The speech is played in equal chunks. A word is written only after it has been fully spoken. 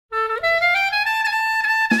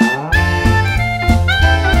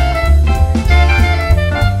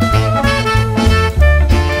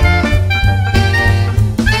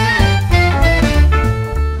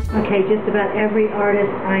about every artist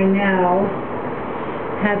I know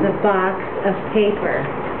has a box of paper.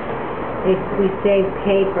 We save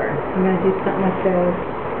paper. I'm going to do something with those.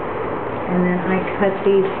 And then I cut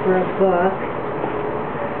these for a book.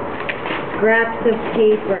 Scraps of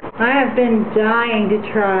paper. I have been dying to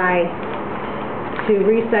try to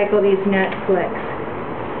recycle these Netflix.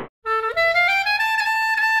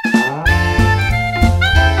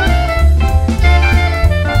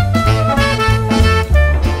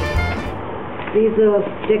 These little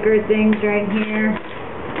sticker things right here,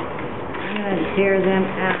 I'm going to tear them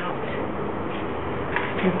out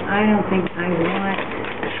because I don't think I want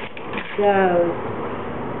those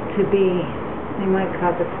to be, they might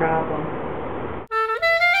cause a problem.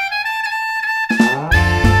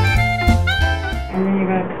 And then you're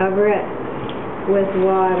going to cover it with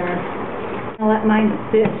water. I'll let mine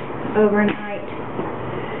sit overnight.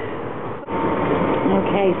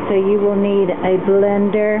 Okay, so you will need a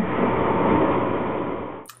blender.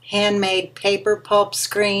 Handmade paper pulp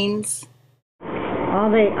screens.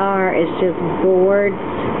 All they are is just boards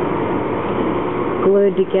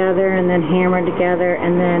glued together and then hammered together,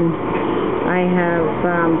 and then I have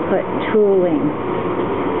put tooling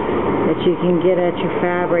that you can get at your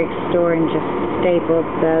fabric store and just staple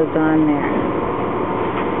those on there.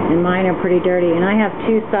 And mine are pretty dirty, and I have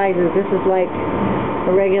two sizes. This is like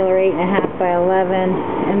a regular 8.5 by 11,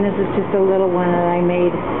 and this is just a little one that I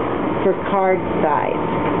made for card size.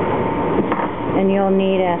 And you'll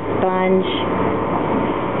need a sponge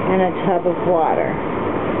and a tub of water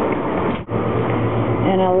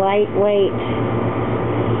and a lightweight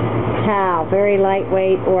towel, very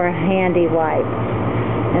lightweight, or a handy wipe.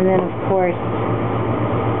 And then of course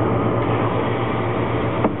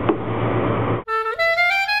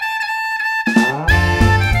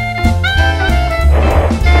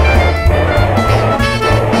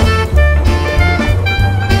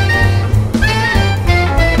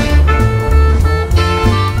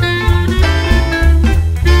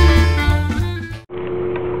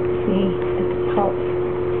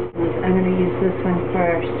I'm going to use this one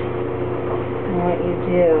first. And what you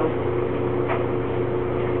do,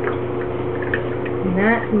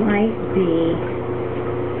 that might be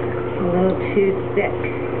a little too thick.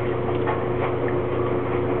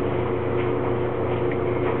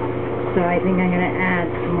 So I think I'm going to add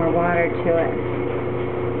some more water to it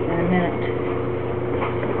in a minute.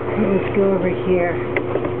 Let's go over here.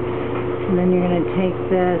 And then you're going to take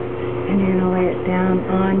this and you're going to lay it down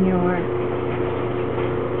on your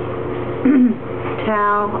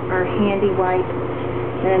towel or handy wipe,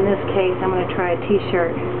 and in this case I'm going to try a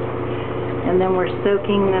t-shirt, and then we're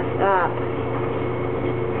soaking this up,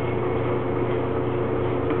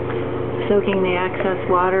 soaking the excess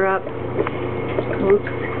water up, oops,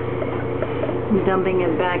 and dumping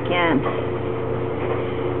it back in.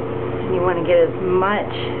 And you want to get as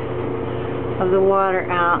much of the water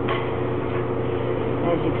out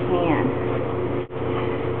as you can,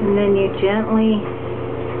 and then you gently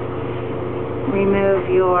remove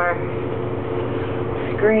your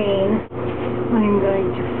screen. I'm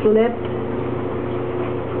going to flip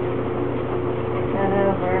that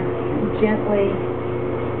over and gently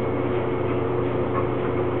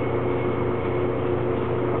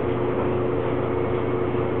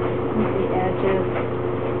with the edges,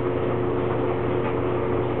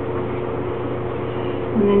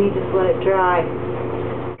 and then you just let it dry.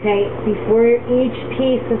 Okay, before each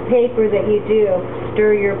piece of paper that you do,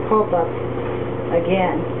 stir your pulp up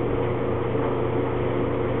again.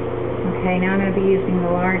 Okay, now I'm going to be using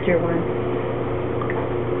the larger one.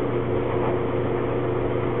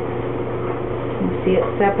 You see it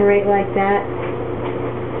separate like that?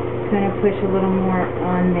 I'm going to push a little more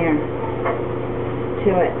on there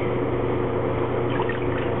to it.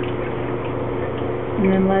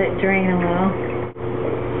 And then let it drain a little.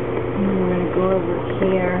 And we're going to go over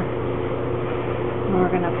here and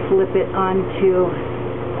we're going to flip it onto.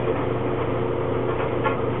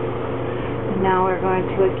 Now we're going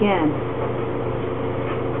to again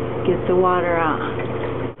get the water out.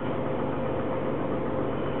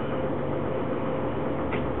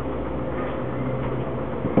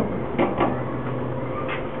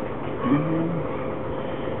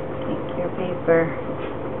 Take your paper.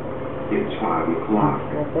 It's 5 o'clock.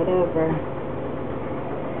 Flip it over.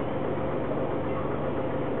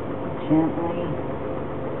 Gently.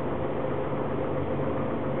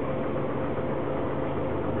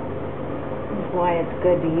 Why it's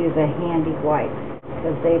good to use a handy wipe,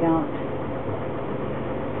 because they don't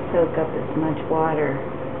soak up as much water.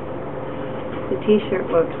 The t-shirt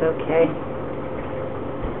looks okay.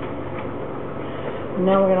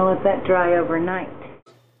 Now we're going to let that dry overnight.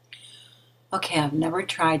 Okay, I've never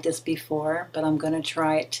tried this before, but I'm going to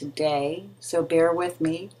try it today, so bear with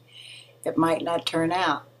me. It might not turn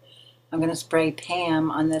out. I'm going to spray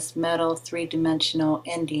Pam on this metal 3-dimensional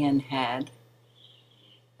Indian head,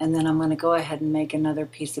 and then I'm going to go ahead and make another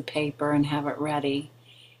piece of paper and have it ready,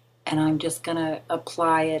 and I'm just going to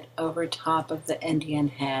apply it over top of the Indian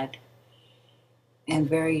head and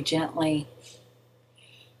very gently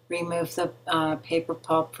remove the paper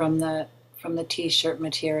pulp from the t-shirt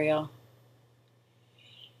material.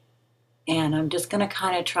 And I'm just going to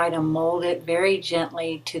kind of try to mold it very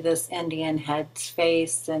gently to this Indian head's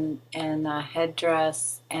face and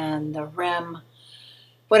headdress and the rim.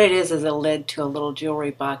 What it is a lid to a little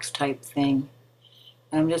jewelry box type thing.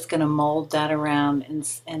 And I'm just going to mold that around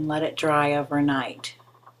and let it dry overnight.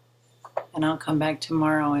 And I'll come back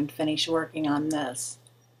tomorrow and finish working on this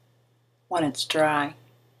when it's dry.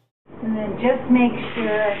 And then just make sure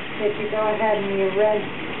that you go ahead and you rinse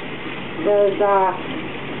those off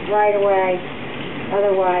right away.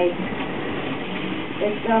 Otherwise,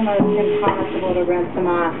 it's almost impossible to rinse them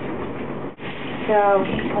off. So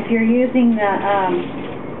if you're using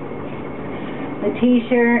the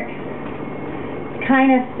t-shirt, it's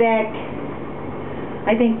kind of thick.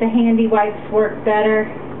 I think the handy wipes work better.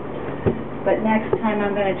 But next time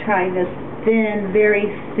I'm going to try this thin, very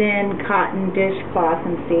thin cotton dishcloth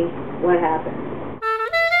and see what happens.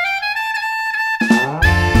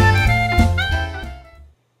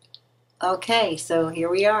 Okay, so here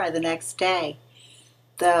we are the next day.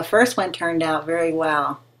 The first one turned out very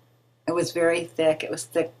well. It was very thick. It was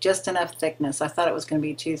thick, just enough thickness. I thought it was going to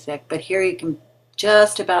be too thick, but here you can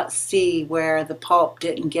just about see where the pulp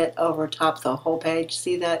didn't get over top the whole page.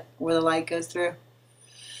 See that where the light goes through?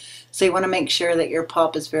 So you want to make sure that your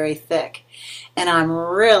pulp is very thick. And I'm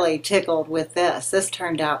really tickled with this. This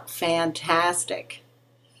turned out fantastic.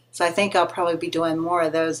 So I think I'll probably be doing more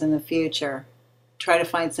of those in the future. Try to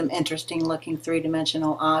find some interesting looking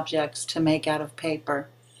 3-dimensional objects to make out of paper.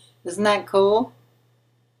 Isn't that cool?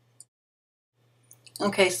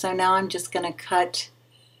 Okay, so now I'm just going to cut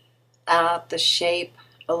out the shape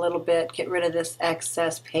a little bit, get rid of this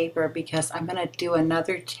excess paper, because I'm going to do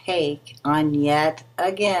another take on yet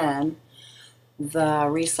again the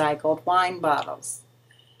recycled wine bottles.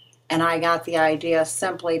 And I got the idea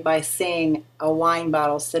simply by seeing a wine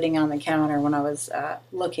bottle sitting on the counter when I was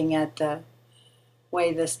looking at the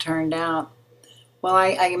way this turned out. Well,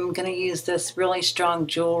 I am going to use this really strong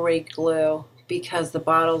jewelry glue because the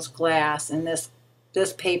bottle's glass, and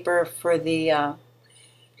this paper for the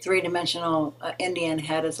 3-dimensional Indian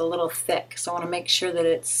head is a little thick, so I want to make sure that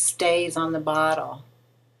it stays on the bottle.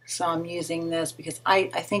 So I'm using this because I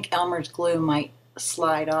think Elmer's glue might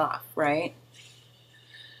slide off, right?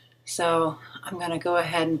 So I'm going to go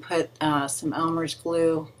ahead and put some Elmer's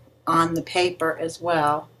glue on the paper as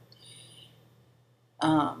well.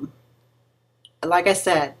 Like I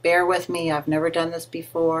said, bear with me. I've never done this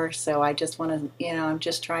before, so I just want to, I'm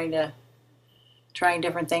just trying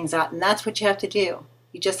different things out, and that's what you have to do.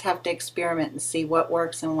 You just have to experiment and see what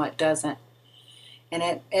works and what doesn't.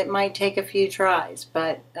 And it might take a few tries,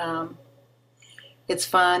 but it's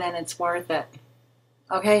fun and it's worth it.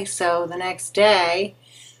 Okay, so the next day,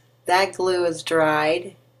 that glue is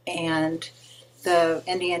dried and the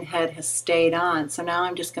Indian head has stayed on. So now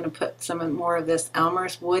I'm just going to put some more of this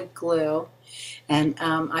Elmer's wood glue, and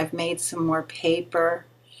I've made some more paper.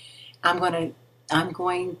 I'm going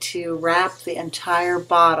to wrap the entire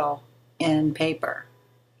bottle in paper,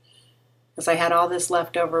 because I had all this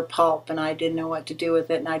leftover pulp and I didn't know what to do with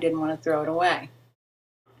it and I didn't want to throw it away.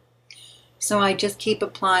 So I just keep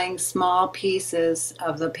applying small pieces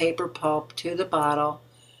of the paper pulp to the bottle,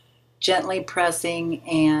 gently pressing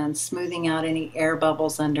and smoothing out any air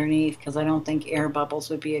bubbles underneath, because I don't think air bubbles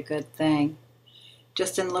would be a good thing.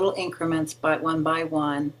 Just in little increments, one by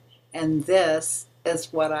one, and this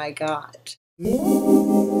is what I got.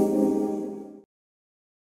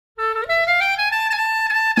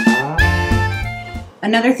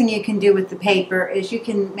 Another thing you can do with the paper is you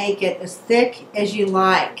can make it as thick as you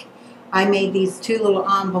like. I made these 2 little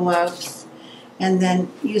envelopes and then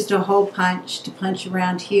used a hole punch to punch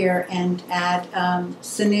around here and add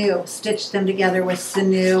sinew, stitched them together with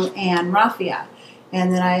sinew and raffia.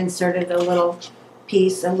 And then I inserted a little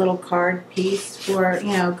piece, a little card piece for,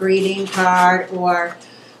 greeting card or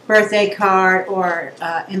birthday card or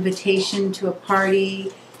invitation to a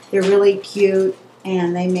party. They're really cute,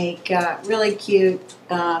 and they make really cute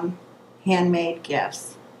handmade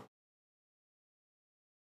gifts.